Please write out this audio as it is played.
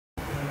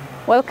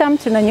Welcome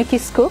to Nanyuki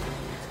School.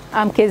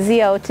 I'm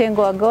Kezia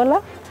Otengo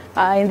Agola.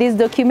 In this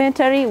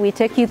documentary, we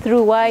take you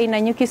through why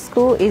Nanyuki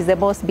School is the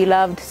most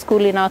beloved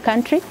school in our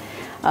country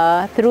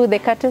through the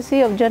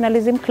courtesy of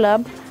Journalism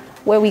Club,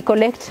 where we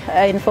collect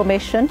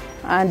information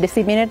and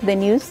disseminate the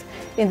news.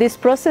 In this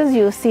process,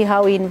 you'll see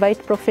how we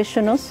invite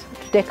professionals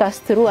to take us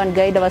through and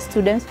guide our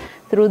students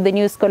through the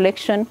news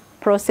collection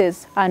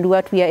process and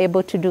what we are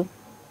able to do.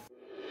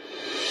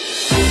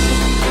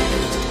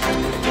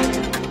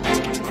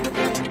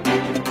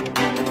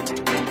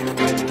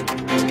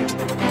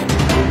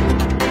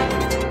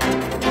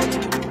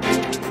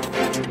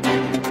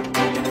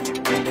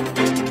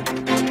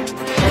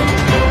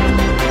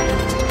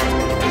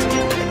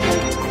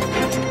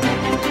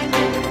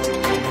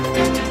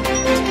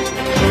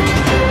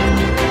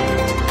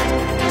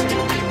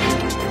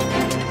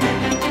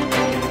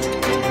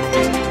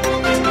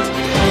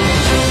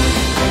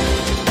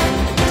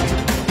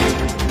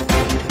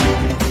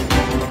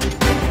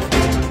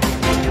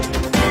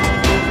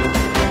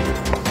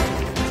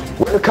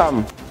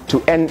 Welcome to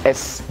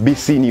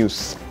NSBC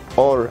News,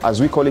 or as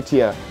we call it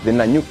here, the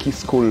Nanyuki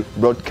School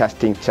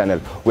Broadcasting Channel,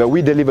 where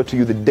we deliver to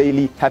you the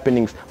daily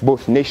happenings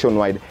both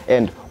nationwide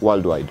and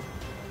worldwide.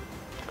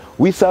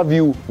 We serve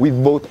you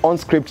with both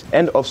on-script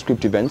and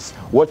off-script events,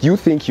 what you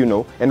think you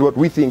know and what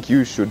we think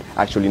you should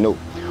actually know,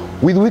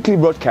 with weekly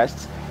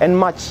broadcasts and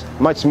much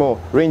more,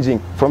 ranging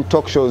from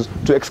talk shows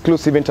to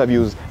exclusive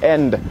interviews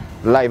and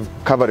live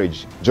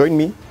coverage. Join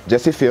me,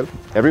 Jesse Phil,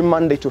 every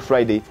Monday to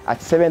Friday at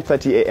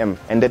 7:30 a.m.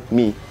 and let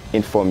me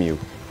inform you.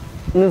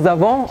 Nous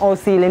avons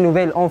aussi les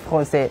nouvelles en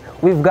français.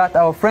 We've got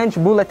our French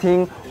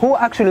bulletin, who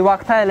actually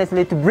work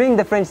tirelessly to bring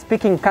the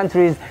French-speaking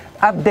countries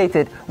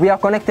updated. We are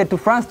connected to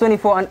France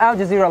 24 and Al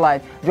Jazeera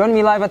Live. Join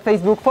me live at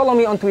Facebook, follow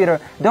me on Twitter.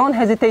 Don't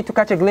hesitate to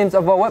catch a glimpse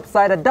of our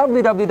website at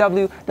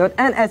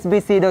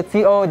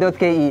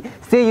www.nsbc.co.ke.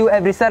 See you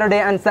every Saturday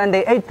and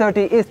Sunday,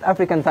 8:30 East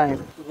African time.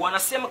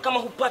 Wanasema kama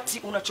hupati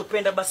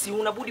unachopenda basi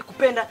unabudi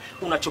kupenda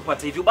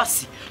unachopata. Hivyo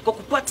basi, kwa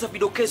kupata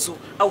vidokezo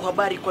au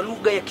habari kwa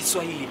lugha ya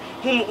Kiswahili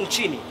humu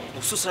nchini,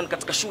 hususan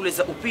katika shule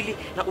za upili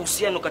na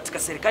uhusiano katika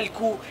serikali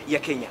kuu ya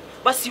Kenya,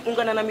 basi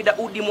ungana na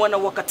Daudi mwana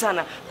wa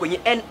Katana kwenye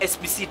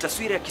NSBC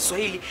taswira ya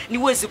Kiswahili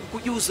niweze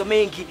kukujuza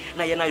mengi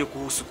na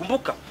yanayokuhusu.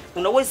 Kumbuka,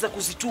 unaweza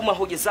kuzituma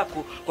hoja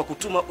zako kwa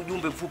kutuma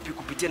ujumbe mfupi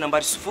kupitia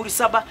nambari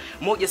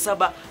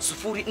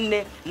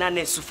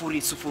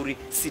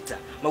 0717048006.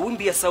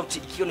 Mawimbi ya sauti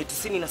ikiwa ni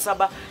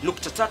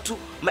 97.3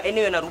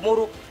 maeneo ya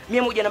Narumoro,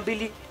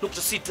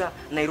 102.6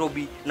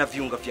 Nairobi na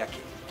viunga vyake.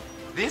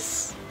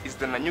 This is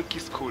the Nanyuki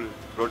School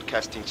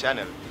Broadcasting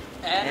Channel,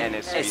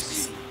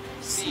 NSBC.